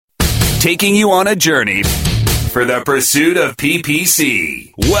taking you on a journey for the pursuit of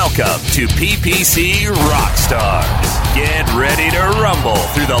PPC. Welcome to PPC Rockstars. Get ready to rumble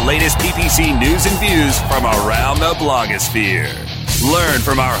through the latest PPC news and views from around the blogosphere. Learn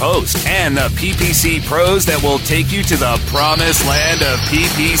from our host and the PPC pros that will take you to the promised land of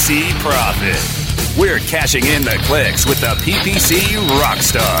PPC profit. We're cashing in the clicks with the PPC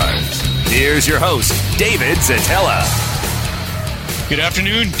Rockstars. Here's your host, David Zatella. Good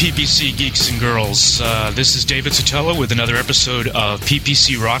afternoon, PPC geeks and girls. This is David Zatella with another episode of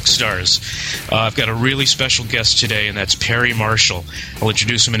PPC Rockstars. I've got a really special guest today, and that's Perry Marshall. I'll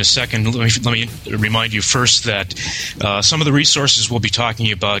introduce him in a second. Let me remind you first that some of the resources we'll be talking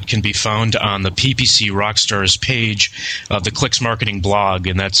about can be found on the PPC Rockstars page of the Clicks Marketing blog,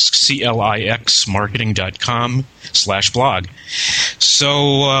 and that's clixmarketing.com/blog. So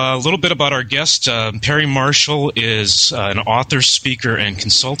a little bit about our guest. Perry Marshall is an author, speaker, and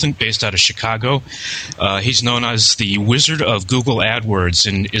consultant based out of Chicago. He's known as the Wizard of Google AdWords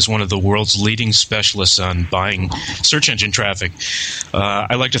and is one of the world's leading specialists on buying search engine traffic.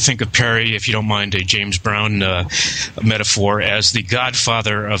 I like to think of Perry, if you don't mind a James Brown metaphor, as the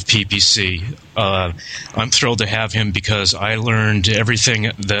godfather of PPC. I'm thrilled to have him because I learned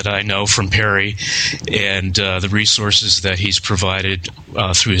everything that I know from Perry and the resources that he's provided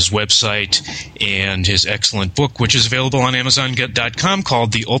through his website and his excellent book, which is available on Amazon.com,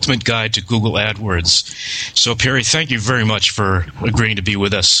 called The Ultimate Guide to Google AdWords. So, Perry, thank you very much for agreeing to be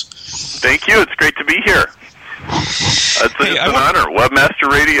with us. Thank you. It's great to be here. It's an honor. Webmaster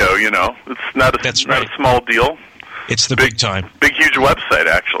Radio, you know, it's not a small deal. It's the big time. Big, huge website,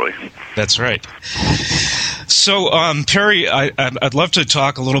 actually. That's right. So, Perry, I'd love to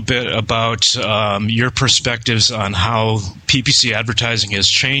talk a little bit about your perspectives on how PPC advertising has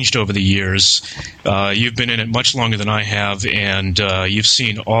changed over the years. You've been in it much longer than I have, and you've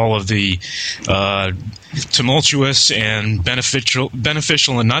seen all of the tumultuous and beneficial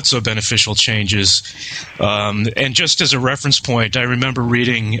and not so beneficial changes. And just as a reference point, I remember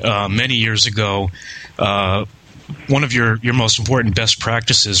reading many years ago one of your most important best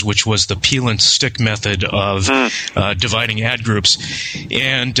practices, which was the peel and stick method of dividing ad groups.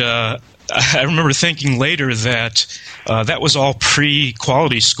 And I remember thinking later that that was all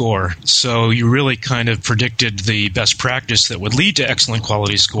pre-quality score. So you really kind of predicted the best practice that would lead to excellent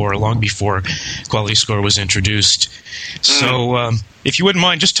quality score long before quality score was introduced. So if you wouldn't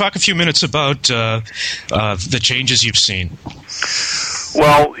mind, just talk a few minutes about the changes you've seen.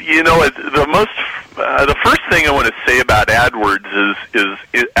 Well, you know, the first thing I want to say about AdWords is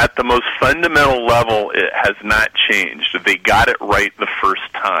at the most fundamental level, it has not changed. They got it right the first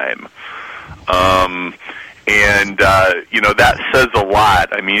time. You know, that says a lot.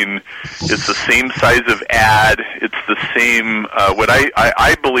 I mean, it's the same size of ad. It's the same, what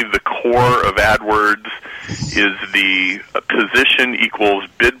I believe the core of AdWords is the position equals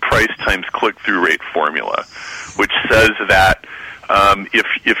bid price times click-through rate formula, which says that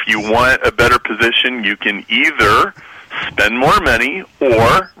if you want a better position, you can either spend more money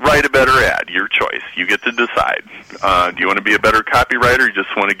or write a better ad. Your choice. You get to decide. Do you want to be a better copywriter, or you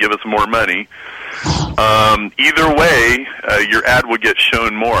just want to give us more money? Either way, your ad will get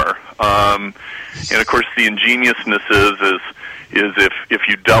shown more. And of course, the ingeniousness is if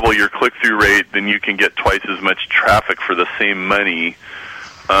you double your click-through rate, then you can get twice as much traffic for the same money.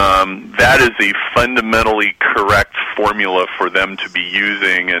 That is a fundamentally correct formula for them to be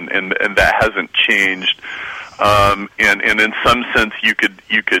using, and that hasn't changed. And in some sense, you could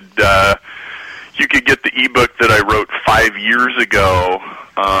get the ebook that I wrote 5 years ago,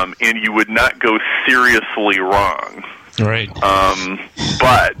 and you would not go seriously wrong. Right.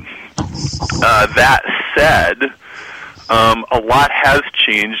 But that said, a lot has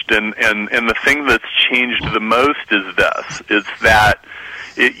changed, and the thing that's changed the most is this: is that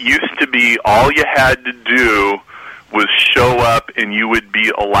it used to be all you had to do was show up and you would be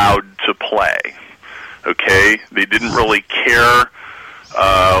allowed to play. Okay? They didn't really care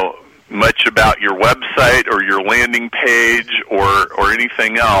much about your website or your landing page or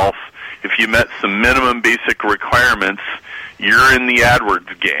anything else. If you met some minimum basic requirements, you're in the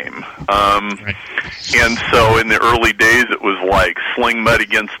AdWords game. Right. And so in the early days, it was like sling mud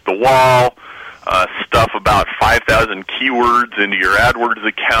against the wall, stuff about 5,000 keywords into your AdWords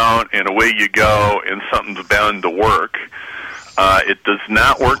account, and away you go, and something's bound to work. It does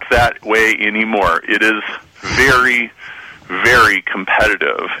not work that way anymore. It is very, very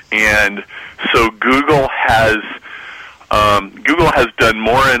competitive. And so Google has done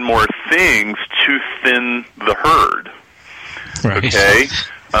more and more things to thin the herd. Right. Okay?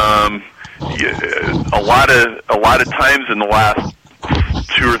 A lot of times in the last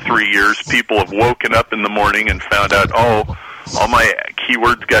 2 or 3 years, people have woken up in the morning and found out, oh, all my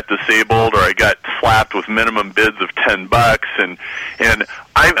keywords got disabled, or I got slapped with minimum bids of $10, and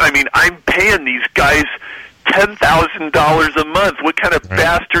I'm paying these guys $10,000 a month. What kind of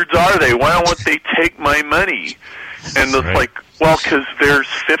bastards are they? Why won't they take my money? And it's like, well, because there's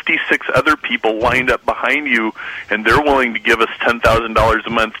 56 other people lined up behind you, and they're willing to give us $10,000 a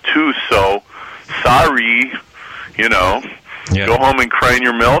month too. So, sorry, go home and cry in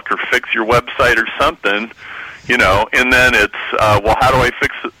your milk, or fix your website or something, And then it's, well, how do I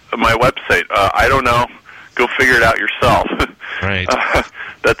fix my website? I don't know. Go figure it out yourself. Right.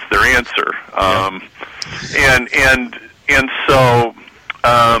 That's their answer. And so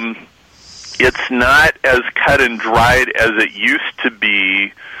it's not as cut and dried as it used to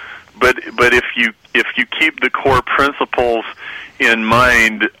be, but if you keep the core principles in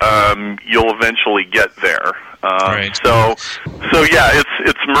mind, you'll eventually get there. Right. So yeah,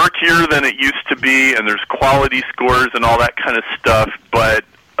 it's murkier than it used to be, and there's quality scores and all that kind of stuff, but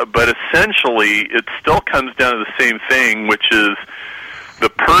essentially it still comes down to the same thing, which is the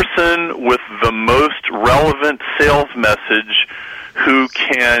person with the most relevant sales message who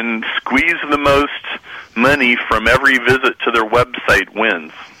can squeeze the most money from every visit to their website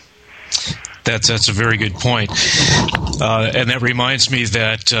wins. That's a very good point, and that reminds me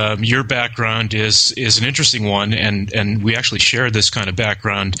that your background is an interesting one, and we actually share this kind of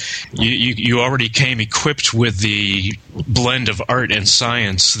background. You already came equipped with the blend of art and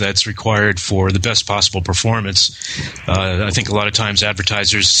science that's required for the best possible performance. I think a lot of times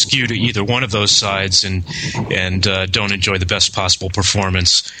advertisers skew to either one of those sides and don't enjoy the best possible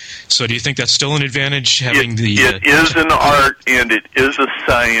performance. So, do you think that's still an advantage? Having it is an art and it is a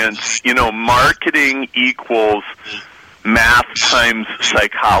science. Marketing equals math times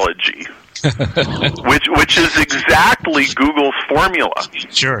psychology, which is exactly Google's formula.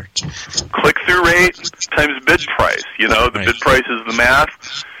 Sure. Click-through rate times bid price. The bid price is the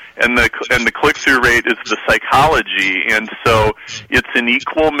math, and the click-through rate is the psychology. And so it's an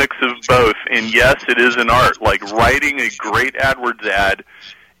equal mix of both. And yes, it is an art. Like writing a great AdWords ad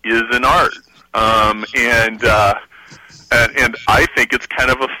is an art. And I think it's kind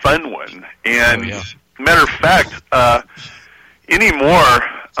of a fun one. And matter of fact, anymore,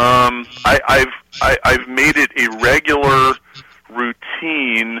 I've made it a regular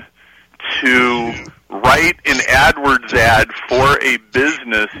routine to write an AdWords ad for a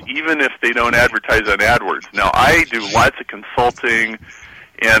business, even if they don't advertise on AdWords. Now, I do lots of consulting,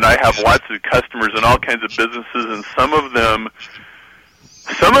 and I have lots of customers in all kinds of businesses, and some of them,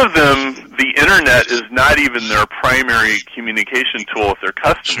 the internet is not even their primary communication tool with their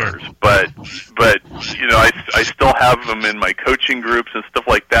customers. Sure. But I still have them in my coaching groups and stuff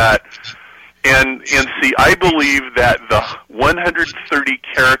like that. And see, I believe that the 130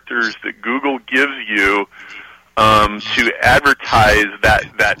 characters that Google gives you to advertise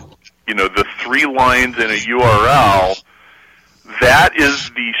that the 3 lines in a URL, that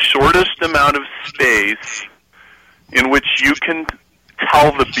is the shortest amount of space in which you can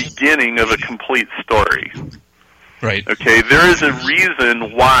tell the beginning of a complete story. Right. Okay, there is a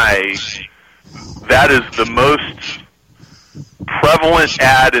reason why that is the most prevalent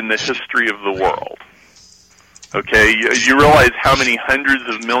ad in the history of the world. Okay, you realize how many hundreds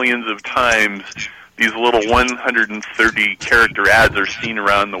of millions of times these little 130 character ads are seen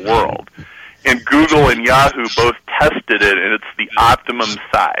around the world. And Google and Yahoo both tested it, and it's the optimum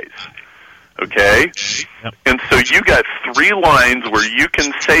size. Okay? Yep. And so you got 3 lines where you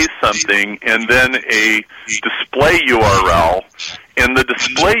can say something and then a display URL, and the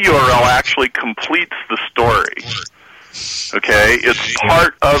display URL actually completes the story. Okay? It's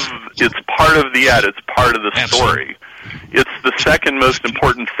part of the ad, it's part of the story. It's the second most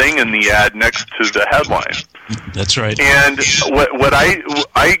important thing in the ad next to the headline. That's right. And what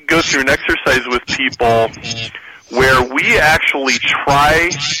I go through an exercise with people where we actually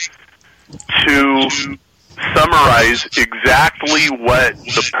try to summarize exactly what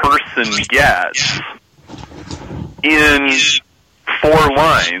the person gets in 4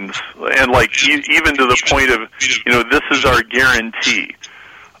 lines, and even to the point of, this is our guarantee.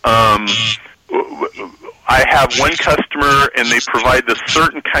 I have one customer, and they provide this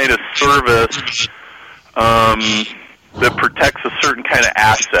certain kind of service that protects a certain kind of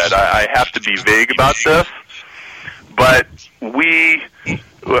asset. I have to be vague about this, but we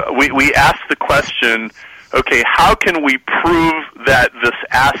ask the question, okay, how can we prove that this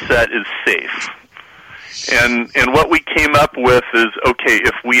asset is safe? And what we came up with is, okay,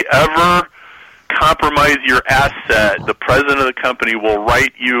 if we ever compromise your asset, the president of the company will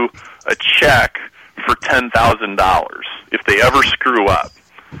write you a check for $10,000. If they ever screw up,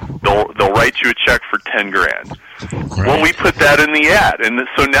 they'll write you a check for $10,000. Right. Well, we put that in the ad, and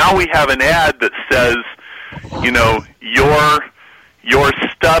so now we have an ad that says, you know, your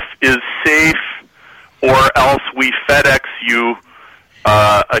stuff is safe, or else we FedEx you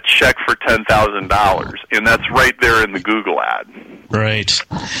a check for $10,000, and that's right there in the Google ad. Right.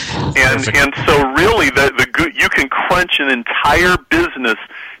 And so really, you can crunch an entire business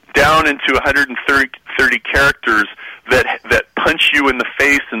down into 130 characters that punch you in the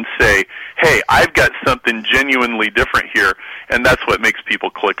face and say, "Hey, I've got something genuinely different here," and that's what makes people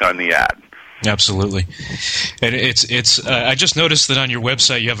click on the ad. Absolutely. And it's I just noticed that on your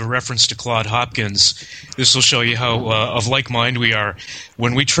website you have a reference to Claude Hopkins. This will show you how of like mind we are.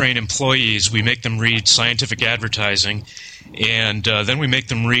 When we train employees, we make them read scientific advertising, and then we make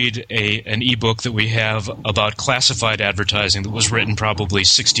them read an ebook that we have about classified advertising that was written probably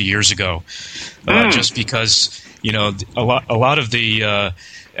 60 years ago. Just because, you know, a lot of the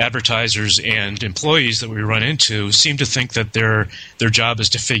advertisers and employees that we run into seem to think that their job is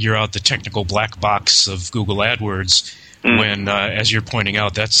to figure out the technical black box of Google AdWords, when, as you're pointing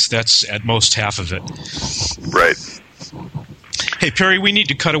out, that's at most half of it. Right. Hey, Perry, we need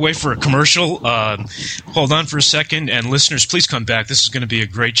to cut away for a commercial. Hold on for a second, and listeners, please come back. This is going to be a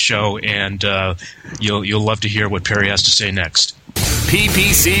great show, and you'll love to hear what Perry has to say next.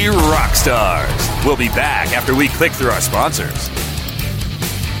 PPC Rockstars. We'll be back after we click through our sponsors.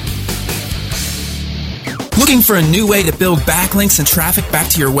 Looking for a new way to build backlinks and traffic back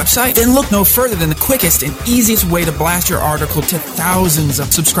to your website? Then look no further than the quickest and easiest way to blast your article to thousands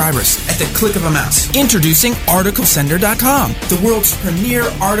of subscribers at the click of a mouse. Introducing ArticleSender.com, the world's premier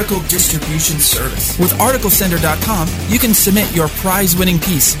article distribution service. With ArticleSender.com, you can submit your prize-winning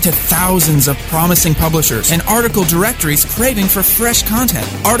piece to thousands of promising publishers and article directories craving for fresh content.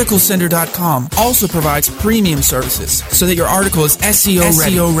 ArticleSender.com also provides premium services so that your article is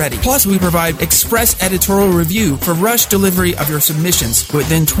SEO ready. Plus, we provide express editorial review for rush delivery of your submissions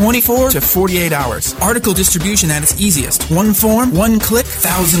within 24 to 48 hours. Article distribution at its easiest. One form, one click,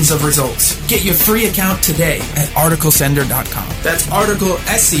 thousands of results. Get your free account today at ArticleSender.com. That's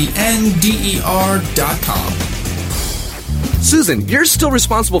ArticleSender.com. Susan, you're still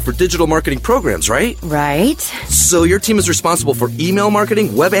responsible for digital marketing programs, right? Right. So your team is responsible for email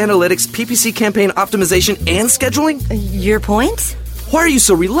marketing, web analytics, PPC campaign optimization, and scheduling? Your point? Why are you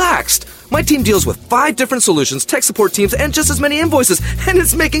so relaxed? My team deals with 5 different solutions, tech support teams, and just as many invoices, and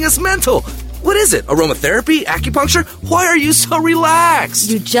it's making us mental. What is it? Aromatherapy? Acupuncture? Why are you so relaxed?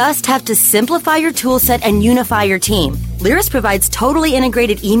 You just have to simplify your tool set and unify your team. Lyris provides totally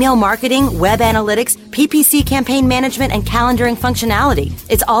integrated email marketing, web analytics, PPC campaign management, and calendaring functionality.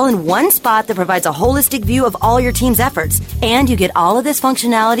 It's all in one spot that provides a holistic view of all your team's efforts. And you get all of this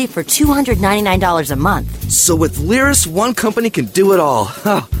functionality for $299 a month. So with Lyris, one company can do it all.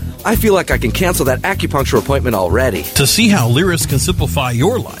 I feel like I can cancel that acupuncture appointment already. To see how Lyris can simplify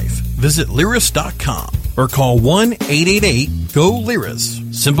your life, visit Lyris.com or call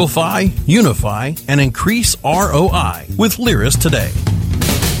 1-888-GO-LYRIS. Simplify, unify, and increase ROI with Lyris today.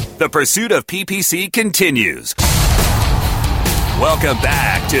 The pursuit of PPC continues. Welcome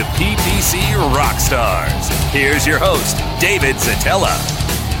back to PPC Rockstars. Here's your host, David Satella.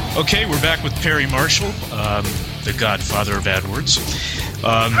 Okay, we're back with Perry Marshall, the godfather of AdWords.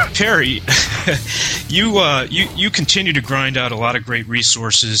 Perry, you continue to grind out a lot of great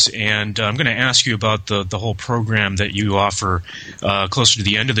resources, and I'm going to ask you about the whole program that you offer closer to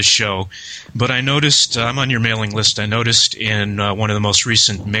the end of the show. But I noticed, I'm on your mailing list, I noticed in one of the most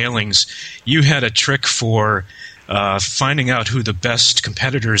recent mailings, you had a trick for finding out who the best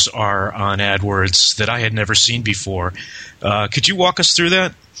competitors are on AdWords that I had never seen before. Could you walk us through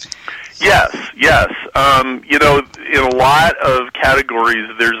that? Yes. You know, in a lot of categories,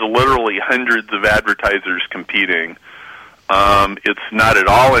 there's literally hundreds of advertisers competing. It's not at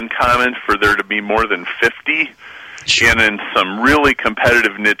all uncommon for there to be more than 50. Sure. And in some really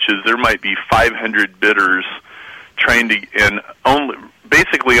competitive niches, there might be 500 bidders trying to, and only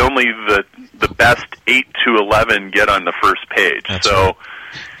the best 8 to 11 get on the first page. That's so. Right.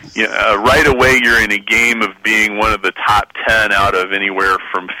 Right away you're in a game of being one of the top 10 out of anywhere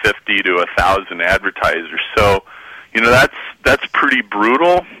from 50 to 1,000 advertisers. So, that's pretty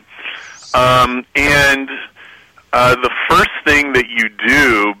brutal. And the first thing that you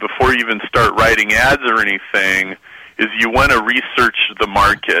do before you even start writing ads or anything is you want to research the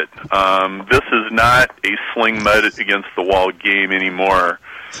market. This is not a sling mud against the wall game anymore.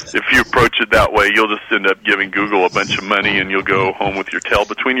 If you approach it that way, you'll just end up giving Google a bunch of money and you'll go home with your tail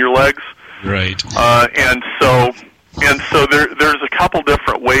between your legs. Right. And so And so there's a couple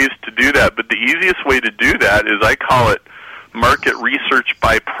different ways to do that, but the easiest way to do that is I call it market research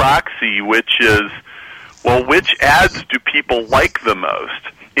by proxy, which is, well, which ads do people like the most?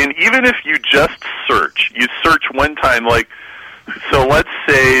 And even if you just you search one time, like, so let's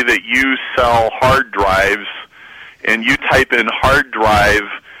say that you sell hard drives, and you type in hard drive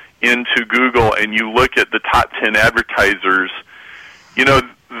into Google, and you look at the top 10 advertisers, you know,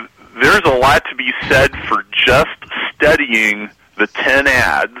 there's a lot to be said for just studying the 10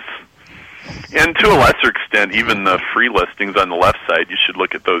 ads, and to a lesser extent, even the free listings on the left side, you should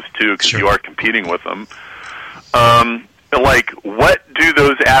look at those too, because you are competing with them. Like, what do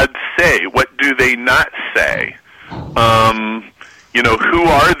those ads say? What do they not say? You know, who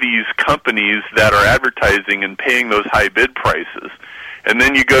are these companies that are advertising and paying those high bid prices? And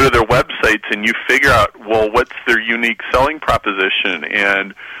then you go to their websites and you figure out, well, what's their unique selling proposition,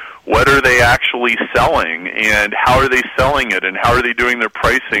 and what are they actually selling, and how are they selling it, and how are they doing their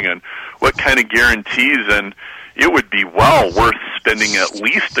pricing, and what kind of guarantees. And it would be well worth spending at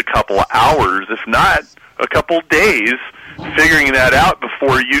least a couple of hours, if not a couple days, figuring that out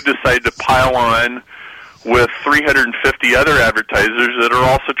before you decide to pile on with 350 other advertisers that are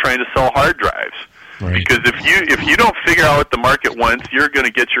also trying to sell hard drives. Right. Because if you don't figure out what the market wants, you're going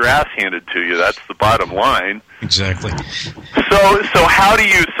to get your ass handed to you. That's the bottom line. Exactly. So how do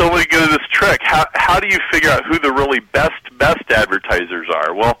you? So let me go to this trick. How do you figure out who the really best advertisers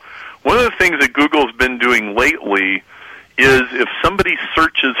are? Well, one of the things that Google's been doing lately is if somebody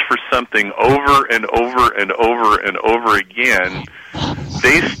searches for something over and over and over and over again,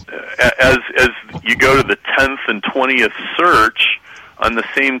 they, as you go to the 10th and 20th search on the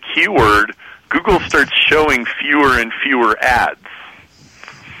same keyword, Google starts showing fewer and fewer ads.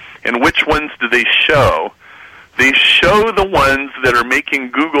 And which ones do they show? They show the ones that are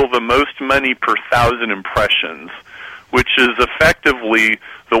making Google the most money per 1,000 impressions, which is effectively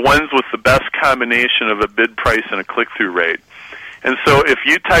the ones with the best combination of a bid price and a click-through rate. And so if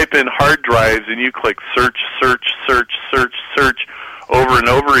you type in hard drives and you click search, search, search, search, search over and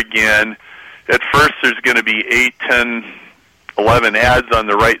over again, at first there's going to be 8, 10, 11 ads on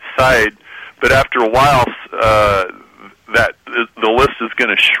the right side, but after a while that the list is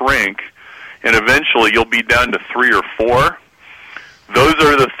going to shrink, and eventually you'll be down to 3 or 4. Those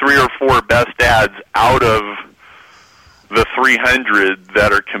are the 3 or 4 best ads out of the 300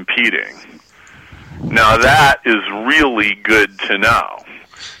 that are competing. Now that is really good to know,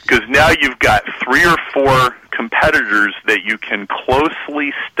 because now you've got 3 or 4 competitors that you can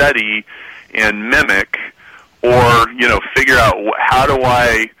closely study and mimic, or figure out how do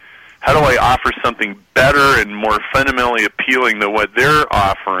I offer something better and more fundamentally appealing than what they're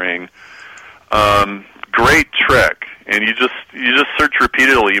offering. Great trick, and you just search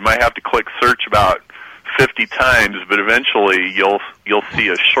repeatedly. You might have to click search about 50 times, but eventually you'll see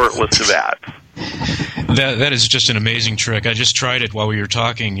a short list of ads. That is just an amazing trick. I just tried it while we were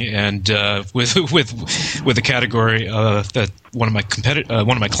talking, and with the category that one of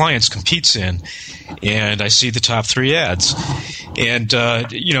my clients competes in, and I see the top 3 ads, and I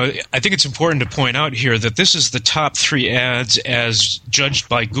think it's important to point out here that this is the top 3 ads as judged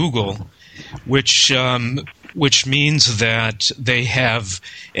by Google, which means that they have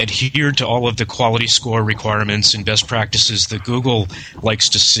adhered to all of the quality score requirements and best practices that Google likes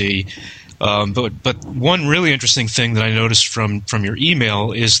to see. But one really interesting thing that I noticed from your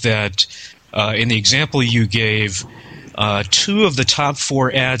email is that in the example you gave, 2 of the top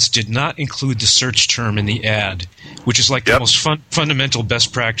 4 ads did not include the search term in the ad, which is like the most fundamental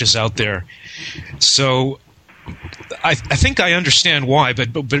best practice out there. So I think I understand why, but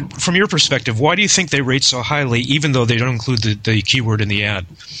from your perspective, why do you think they rate so highly, even though they don't include the keyword in the ad?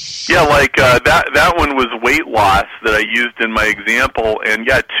 Yeah, like that one was weight loss that I used in my example, and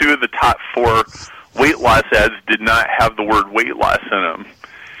 2 of the top 4 weight loss ads did not have the word weight loss in them.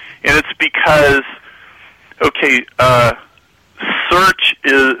 And it's because, search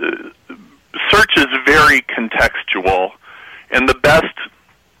is very contextual, and the best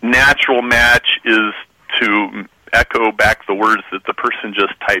natural match is to echo back the words that the person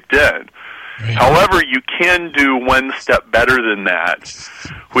just typed in. Right. However, you can do one step better than that,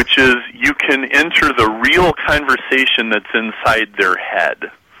 which is you can enter the real conversation that's inside their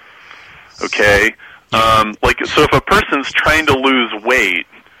head. Okay? So if a person's trying to lose weight,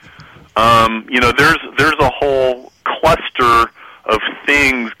 there's a whole cluster of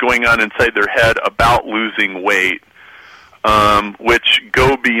things going on inside their head about losing weight, which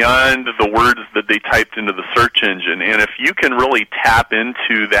go beyond the words that they typed into the search engine. And if you can really tap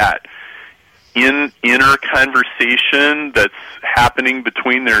into that inner conversation that's happening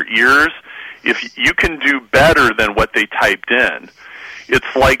between their ears, if you can do better than what they typed in.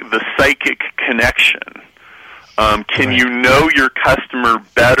 It's like the psychic connection. Can you know your customer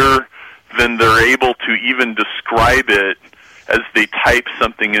better than they're able to even describe it as they type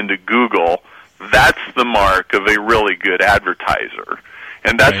something into Google? That's the mark of a really good advertiser.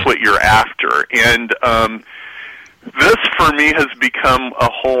 And that's what you're after. And this, for me, has become a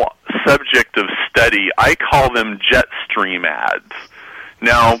whole subject of study. I call them jet stream ads.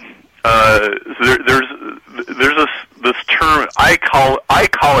 Now, there's this term, I call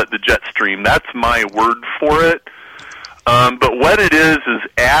it the jet stream. That's my word for it. But what it is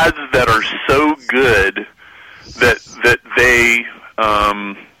ads that are so good that they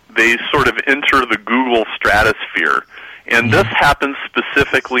sort of enter the Google stratosphere. And this happens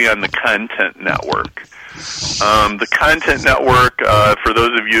specifically on the Content Network. The Content Network, for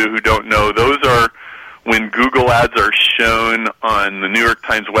those of you who don't know, those are when Google ads are shown on the New York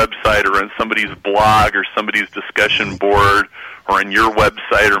Times website or on somebody's blog or somebody's discussion board or on your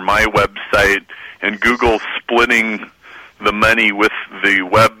website or my website, and Google's splitting the money with the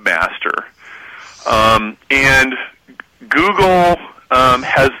webmaster. And Google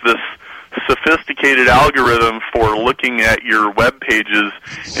has this sophisticated algorithm for looking at your web pages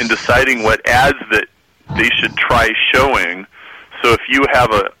and deciding what ads that they should try showing. So if you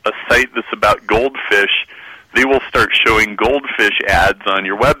have a site that's about goldfish, they will start showing goldfish ads on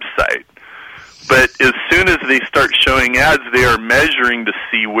your website. But as soon as they start showing ads, they are measuring to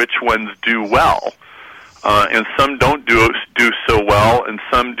see which ones do well. And some don't do so well, and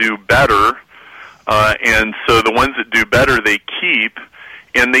some do better. And so the ones that do better, they keep,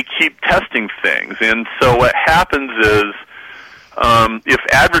 and they keep testing things. And so what happens is if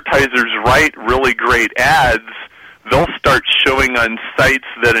advertisers write really great ads, they'll start showing on sites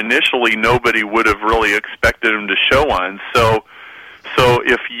that initially nobody would have really expected them to show on. So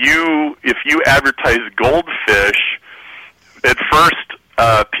if you advertise goldfish, at first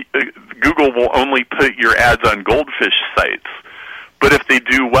Google will only put your ads on goldfish sites. But if they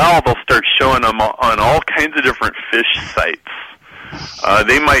do well, they'll start showing them on all kinds of different fish sites.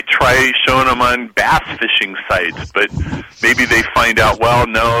 They might try showing them on bass fishing sites, but maybe they find out, well,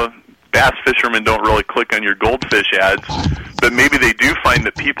 no, bass fishermen don't really click on your goldfish ads, but maybe they do find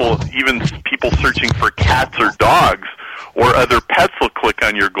that even people searching for cats or dogs or other pets will click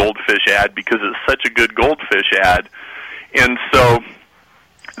on your goldfish ad because it's such a good goldfish ad. And so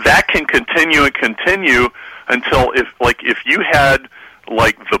that can continue and continue until if you had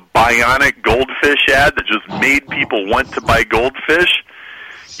like the bionic goldfish ad that just made people want to buy goldfish,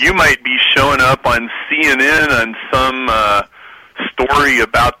 you might be showing up on CNN on some story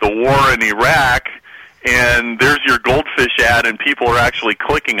about the war in Iraq, and there's your goldfish ad, and people are actually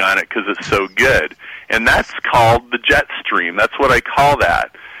clicking on it because it's so good. And that's called the jet stream. That's what I call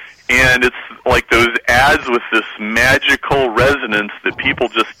that. And it's like those ads with this magical resonance that people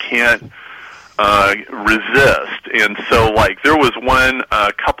just can't resist. And so, like, there was one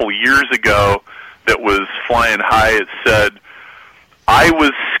a couple years ago that was flying high. It said, I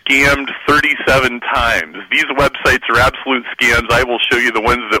was scammed 37 times. These websites are absolute scams. I will show you the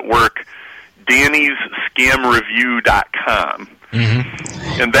ones that work. Danny'sScamReview.com.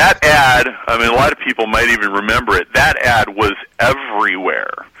 Mm-hmm. And that ad, I mean, a lot of people might even remember it. That ad was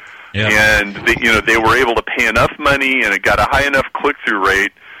everywhere. Yeah. And they were able to pay enough money, and it got a high enough click-through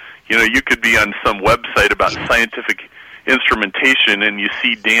rate. You know, you could be on some website about scientific instrumentation, and you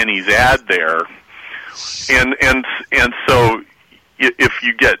see Danny's ad there. And so if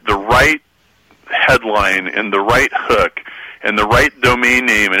you get the right headline and the right hook and the right domain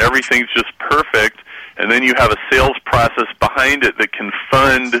name and everything's just perfect, and then you have a sales process behind it that can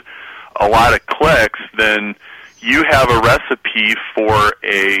fund a lot of clicks, then you have a recipe for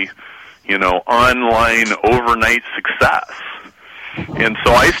a, online overnight success. And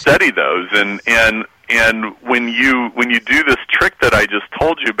so I study those, and when you do this trick that I just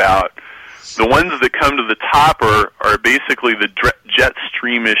told you about, the ones that come to the top are basically the jet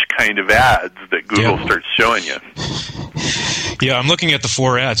streamish kind of ads that Google starts showing you. Yeah, I'm looking at the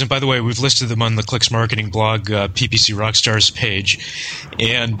 4 ads, and by the way, we've listed them on the Clicks Marketing blog, PPC Rockstars page.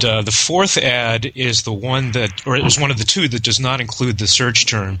 And the 4th ad is the one that, or it's one of the 2 that does not include the search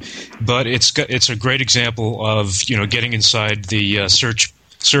term, but it's a great example of getting inside the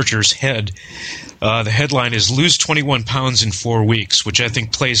searcher's head. The headline is "Lose 21 pounds in 4 weeks," which I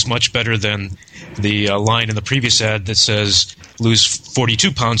think plays much better than the line in the previous ad that says "Lose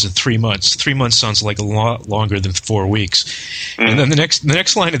 42 pounds in 3 months." 3 months sounds like a lot longer than 4 weeks. Mm-hmm. And then the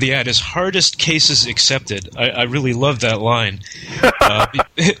next line of the ad is "Hardest cases accepted." I really love that line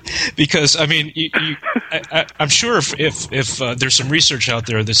because I mean, I'm sure if there's some research out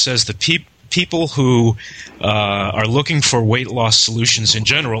there that says the people who are looking for weight loss solutions in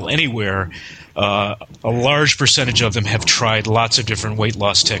general, anywhere, a large percentage of them have tried lots of different weight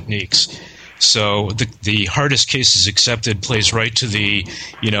loss techniques. So the hardest cases accepted plays right to the,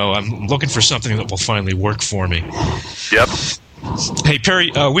 I'm looking for something that will finally work for me. Yep. Hey,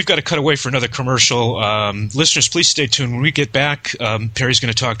 Perry, we've got to cut away for another commercial. Listeners, please stay tuned. When we get back, Perry's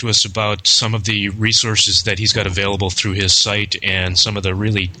going to talk to us about some of the resources that he's got available through his site and some of the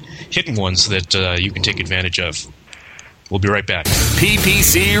really hidden ones that you can take advantage of. We'll be right back.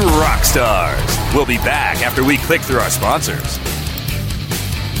 PPC Rockstars. We'll be back after we click through our sponsors.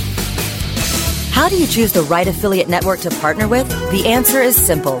 How do you choose the right affiliate network to partner with? The answer is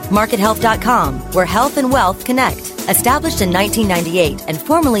simple. MarketHealth.com, where health and wealth connect. Established in 1998 and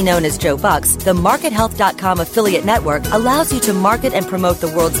formerly known as Joe Bucks, the MarketHealth.com affiliate network allows you to market and promote the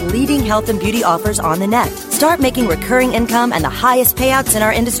world's leading health and beauty offers on the net. Start making recurring income and the highest payouts in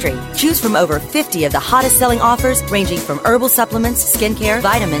our industry. Choose from over 50 of the hottest selling offers, ranging from herbal supplements, skincare,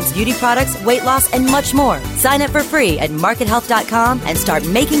 vitamins, beauty products, weight loss, and much more. Sign up for free at MarketHealth.com and start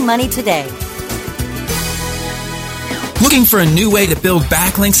making money today. Looking for a new way to build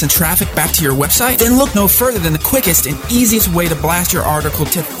backlinks and traffic back to your website? Then look no further than the quickest and easiest way to blast your article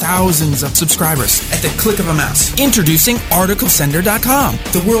to thousands of subscribers at the click of a mouse. Introducing ArticleSender.com,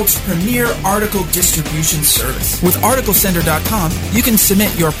 the world's premier article distribution service. With ArticleSender.com, you can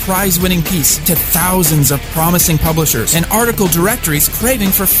submit your prize-winning piece to thousands of promising publishers and article directories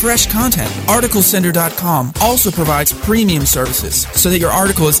craving for fresh content. ArticleSender.com also provides premium services so that your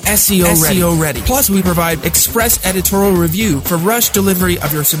article is SEO ready. Plus, we provide express editorial review for rush delivery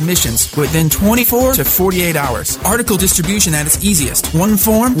of your submissions within 24 to 48 hours. Article distribution at its easiest. One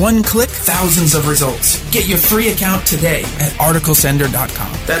form, one click, thousands of results. Get your free account today at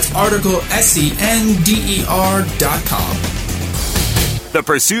ArticleSender.com. That's ArticleSender.com. The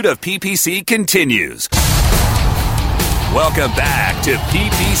pursuit of PPC continues. Welcome back to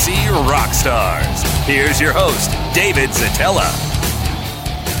PPC Rockstars. Here's your host, David Zetela.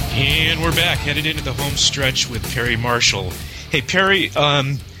 And we're back, headed into the home stretch with Perry Marshall. Hey, Perry,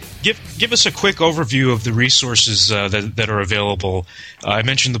 give us a quick overview of the resources that are available. I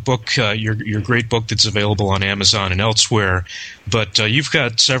mentioned the book, your great book that's available on Amazon and elsewhere, but you've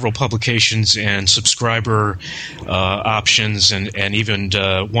got several publications and subscriber options and even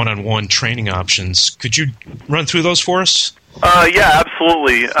one-on-one training options. Could you run through those for us? Yeah,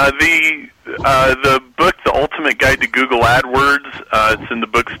 absolutely. The book, The Ultimate Guide to Google AdWords, it's in the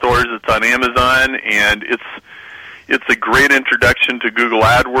bookstores. It's on Amazon, and it's a great introduction to Google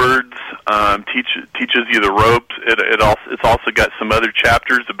AdWords. Teaches you the ropes. It's also got some other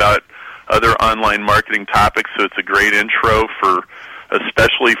chapters about other online marketing topics. So it's a great intro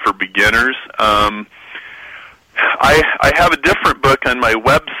especially for beginners. I have a different book on my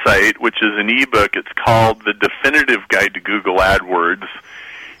website, which is an ebook. It's called The Definitive Guide to Google AdWords.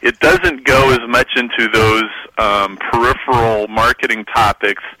 It doesn't go as much into those peripheral marketing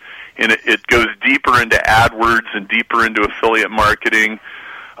topics, and it goes deeper into AdWords and deeper into affiliate marketing.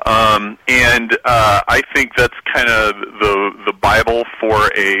 I think that's kind of the Bible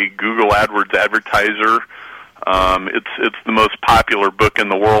for a Google AdWords advertiser. It's the most popular book in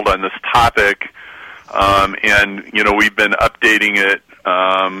the world on this topic. We've been updating it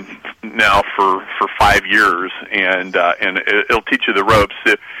now for 5 years, and it'll teach you the ropes.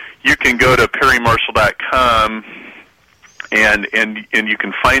 You can go to perrymarshall.com, and you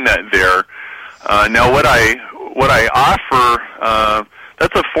can find that there. Now, what I offer,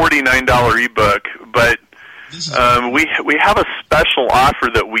 that's a $49 ebook, but we have a special offer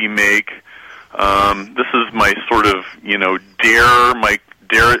that we make. This is my sort of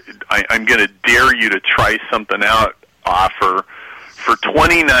I'm going to dare you to try something out offer. For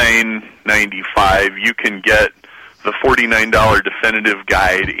 $29.95, you can get the $49 definitive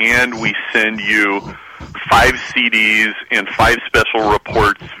guide, and we send you 5 CDs and 5 special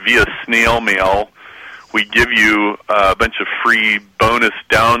reports via snail mail. We give you a bunch of free bonus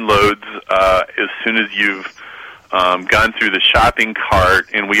downloads as soon as you've gone through the shopping cart,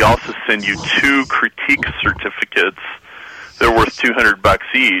 and we also send you 2 critique certificates. They're worth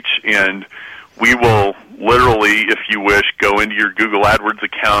 $200 each, and we will literally, if you wish, go into your Google AdWords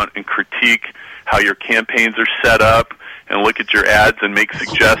account and critique how your campaigns are set up and look at your ads and make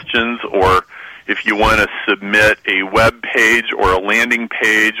suggestions, or if you want to submit a web page or a landing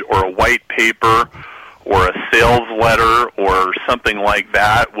page or a white paper or a sales letter or something like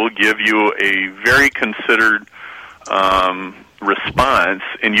that, we'll give you a very considered response,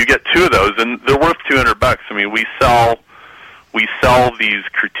 and you get 2 of those, and they're worth $200. I mean, we sell these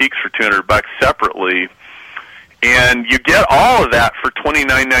critiques for $200 separately, And you get all of that for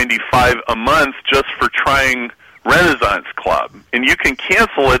 $29.95 a month just for trying Renaissance Club. And you can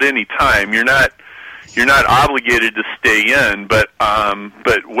cancel at any time. You're not obligated to stay in, but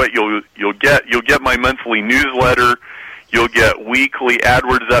what you'll get my monthly newsletter. You'll get weekly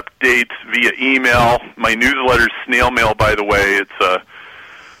AdWords updates via email. My newsletter's snail mail, by the way. It's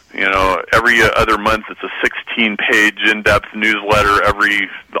every other month it's a 16-page in-depth newsletter.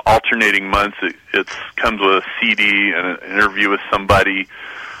 The alternating months it comes with a CD and an interview with somebody.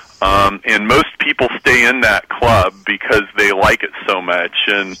 And most people stay in that club because they like it so much.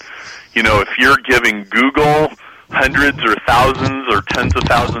 And if you're giving Google hundreds or thousands or tens of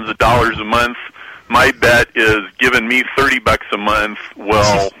thousands of dollars a month, my bet is giving me $30 a month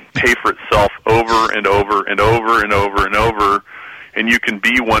will pay for itself over and over and over and over and over, and you can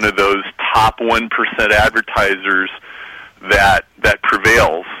be one of those top 1% advertisers that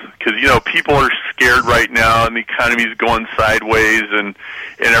prevails. Because people are scared right now, and the economy's going sideways and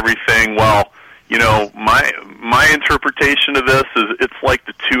everything. Well, my interpretation of this is it's like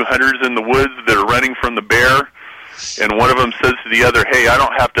the two hunters in the woods that are running from the bear. And one of them says to the other, "Hey, I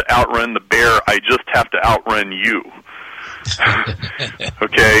don't have to outrun the bear. I just have to outrun you."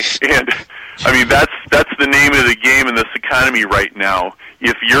 Okay? And, I mean, that's the name of the game in this economy right now.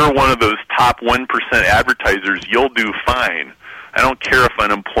 If you're one of those top 1% advertisers, you'll do fine. I don't care if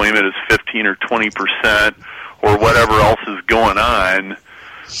unemployment is 15 or 20% or whatever else is going on.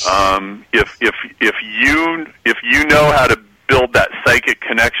 If you know how to build that psychic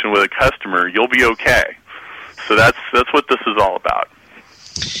connection with a customer, you'll be okay. So that's what this is all about.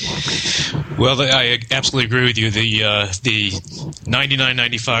 Well, I absolutely agree with you. The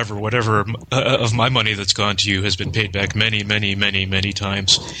 $99.95 or whatever of my money that's gone to you has been paid back many, many, many, many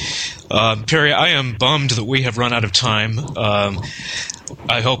times. Perry, I am bummed that we have run out of time.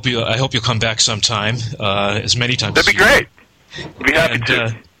 I hope you'll come back sometime, as many times. That'd be great. I'd be happy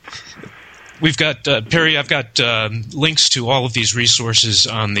to. We've got, Perry, I've got links to all of these resources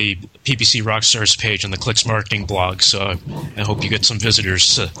on the PPC Rockstars page on the Clicks Marketing blog, so I hope you get some visitors.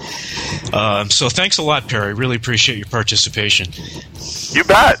 So thanks a lot, Perry. Really appreciate your participation. You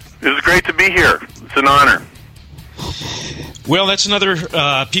bet. It was great to be here. It's an honor. Well, that's another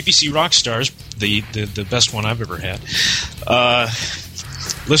PPC Rockstars, the best one I've ever had.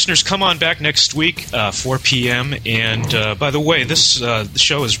 Listeners, come on back next week, 4 p.m. And by the way, this the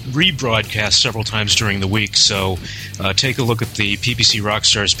show is rebroadcast several times during the week, so take a look at the PPC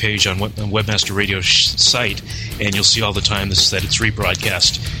Rockstars page on Webmaster Radio site, and you'll see all the time that it's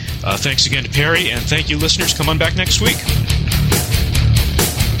rebroadcast. Thanks again to Perry, and thank you, listeners. Come on back next week.